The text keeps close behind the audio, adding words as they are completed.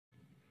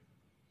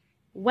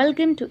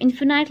Welcome to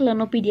Infinite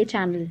Learnopedia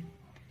channel.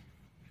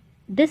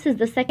 This is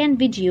the second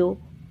video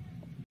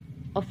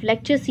of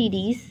lecture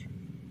series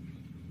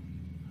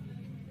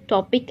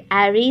topic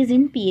Arrays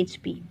in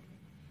PHP.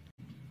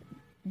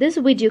 This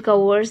video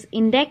covers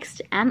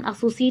indexed and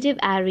associative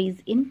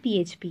arrays in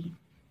PHP.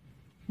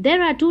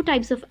 There are two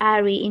types of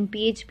array in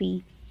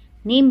PHP,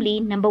 namely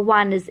number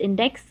 1 is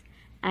index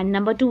and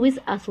number 2 is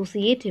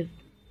associative.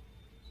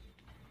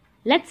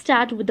 Let's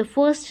start with the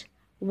first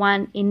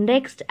one,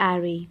 indexed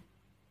array.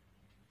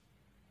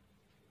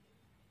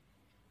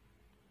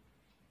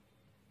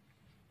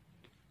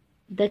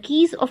 The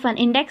keys of an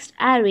indexed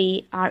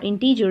array are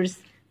integers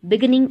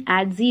beginning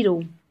at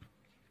 0.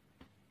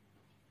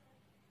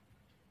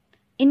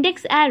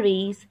 Index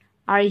arrays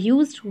are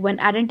used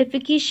when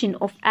identification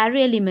of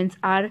array elements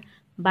are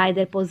by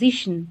their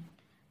position.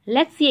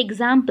 Let's see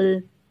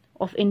example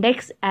of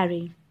indexed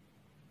array.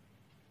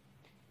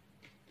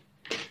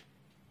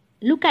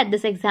 Look at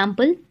this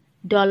example.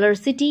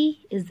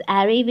 $city is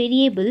array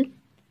variable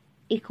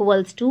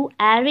equals to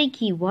array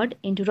keyword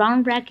into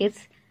round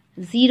brackets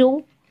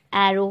 0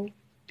 arrow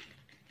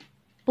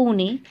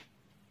Pune,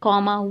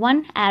 comma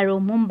 1 arrow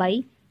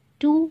Mumbai,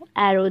 2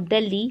 arrow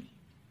Delhi,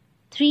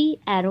 3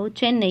 arrow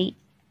Chennai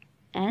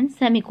and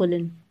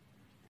semicolon.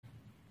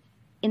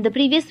 In the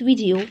previous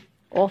video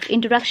of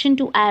Introduction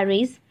to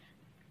Arrays,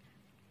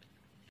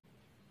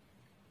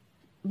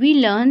 we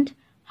learned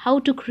how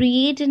to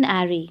create an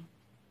array.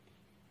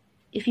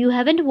 If you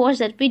haven't watched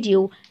that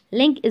video,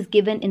 link is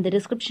given in the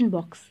description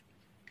box.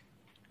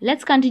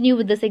 Let's continue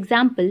with this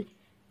example.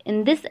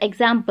 In this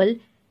example,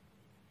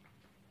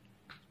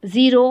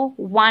 0,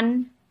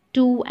 1,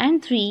 2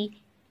 and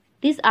 3,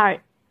 these are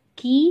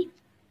key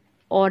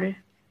or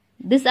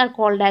these are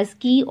called as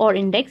key or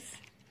index.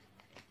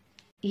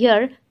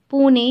 Here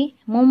Pune,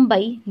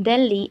 Mumbai,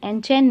 Delhi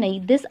and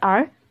Chennai, these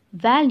are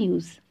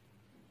values.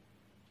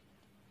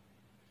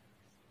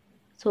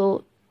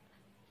 So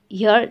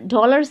here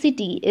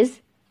 $city is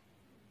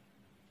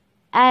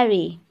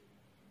array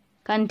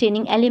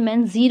containing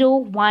elements 0,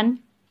 1,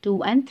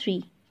 2 and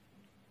 3.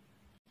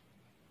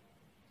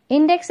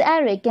 Index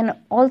array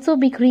can also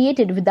be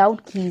created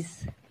without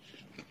keys.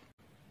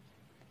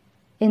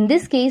 In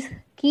this case,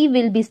 key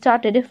will be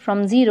started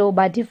from 0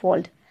 by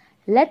default.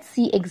 Let's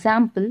see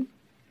example.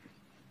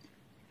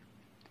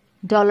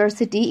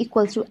 $city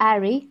equals to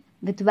array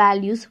with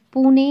values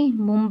Pune,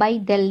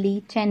 Mumbai,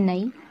 Delhi,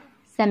 Chennai,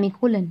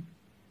 semicolon.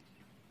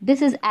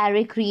 This is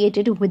array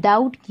created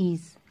without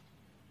keys.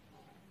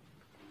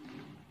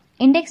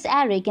 Indexed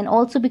array can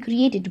also be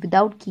created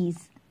without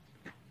keys.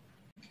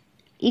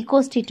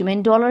 Echo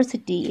statement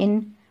 $city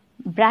in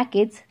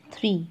brackets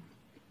 3.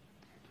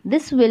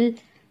 This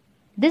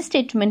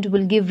statement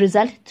will give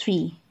result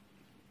 3.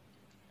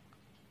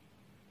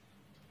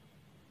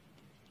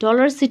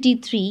 $city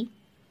 3,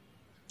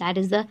 that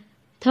is the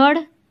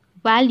third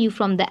value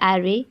from the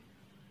array.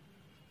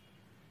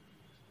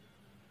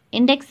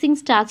 Indexing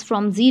starts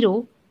from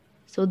 0,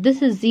 so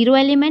this is 0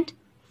 element,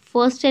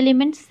 first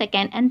element,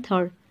 second and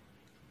third.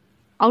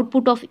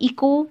 Output of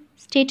echo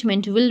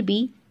statement will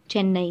be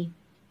Chennai.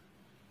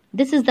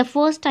 This is the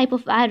first type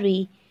of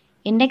array,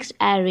 indexed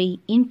array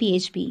in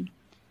PHP.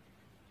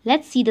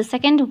 Let's see the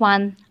second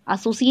one,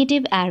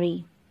 associative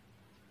array.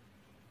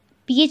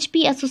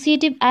 PHP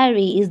associative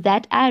array is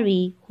that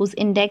array whose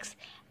index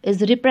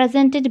is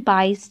represented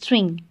by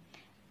string.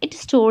 It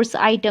stores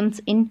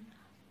items in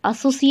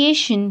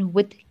association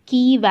with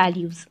key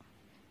values.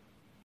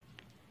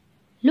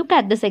 Look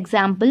at this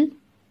example.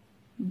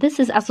 This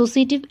is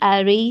associative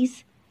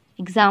arrays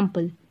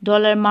example.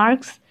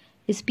 $marks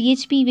is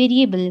PHP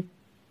variable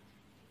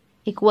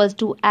equals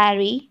to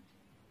array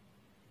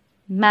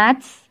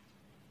maths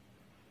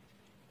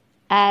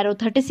arrow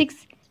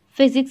 36,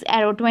 physics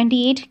arrow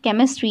 28,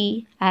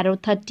 chemistry arrow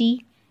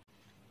 30,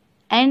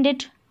 end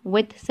it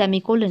with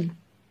semicolon.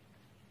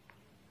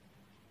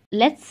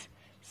 Let's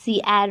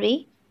see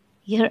array.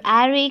 Here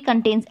array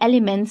contains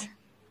elements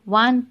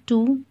 1,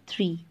 2,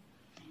 3.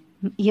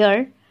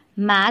 Here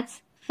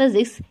maths,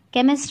 physics,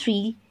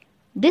 chemistry,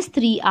 these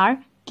three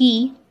are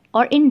key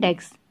or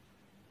index.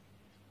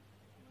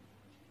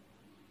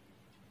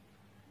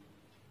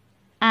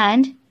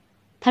 And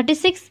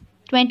 36,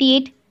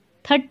 28,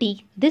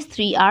 30, these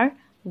three are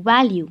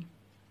value.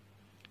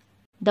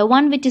 The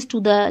one which is to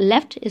the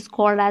left is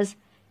called as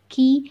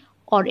key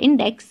or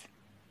index.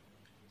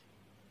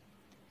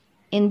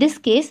 In this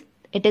case,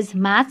 it is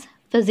maths,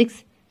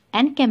 physics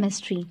and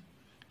chemistry.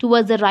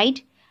 Towards the right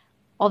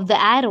of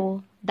the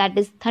arrow, that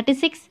is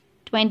 36,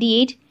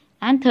 28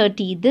 and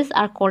 30, these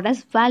are called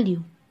as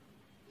value.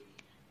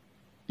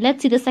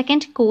 Let's see the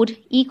second code,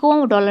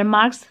 echo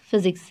 $marks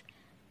physics.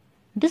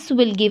 This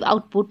will give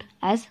output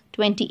as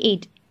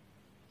 28.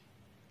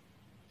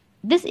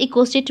 This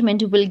echo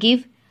statement will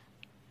give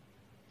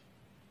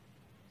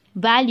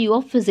value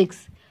of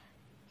physics.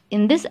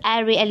 In this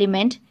array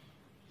element,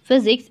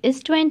 physics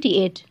is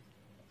 28.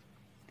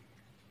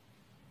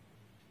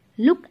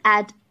 Look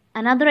at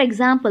another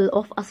example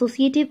of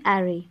associative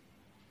array.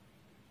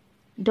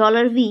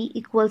 $V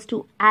equals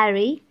to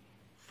array.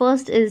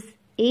 First is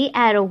A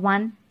arrow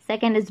 1,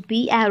 second is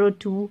B arrow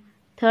 2,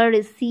 third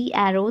is C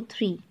arrow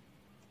 3.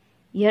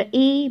 Here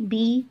A,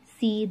 B,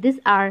 C, these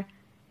are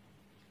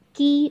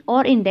key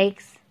or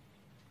index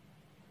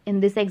in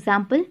this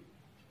example.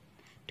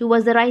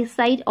 Towards the right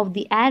side of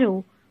the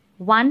arrow,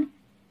 1,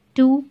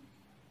 2,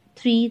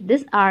 3,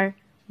 these are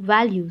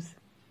values.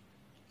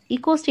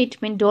 Echo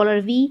statement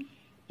 $V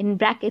in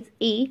brackets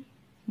A,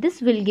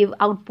 this will give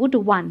output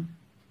 1.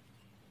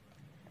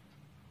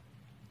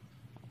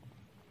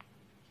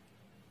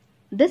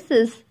 This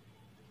is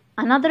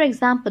another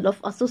example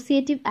of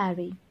associative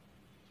array.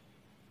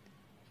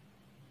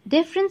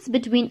 Difference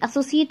between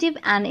associative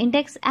and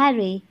index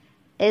array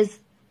is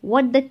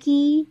what the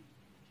keys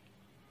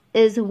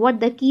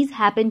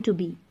happen to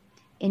be.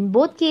 In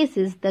both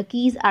cases, the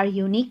keys are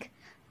unique,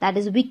 that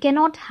is, we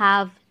cannot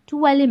have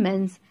two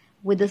elements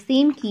with the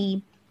same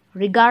key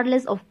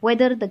regardless of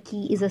whether the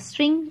key is a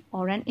string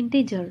or an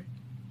integer.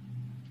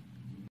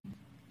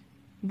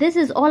 This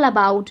is all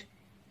about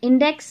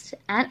indexed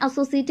and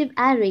associative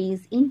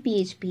arrays in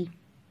PHP.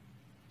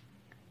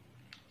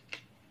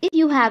 If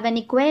you have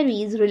any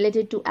queries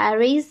related to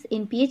arrays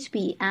in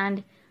PHP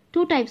and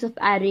two types of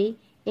array,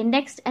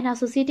 indexed and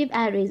associative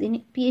arrays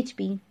in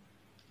PHP,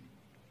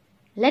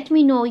 let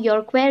me know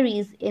your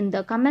queries in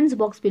the comments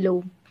box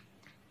below.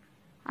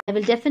 I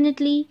will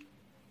definitely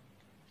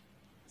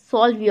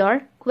solve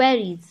your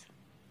queries.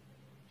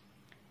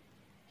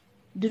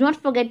 Do not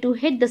forget to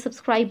hit the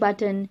subscribe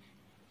button,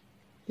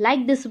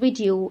 like this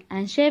video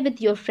and share with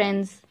your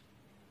friends.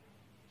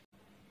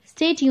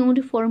 Stay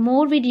tuned for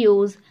more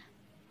videos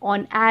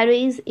on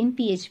arrays in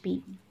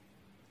PHP.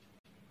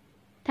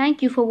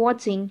 Thank you for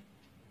watching.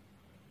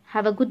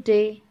 Have a good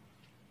day.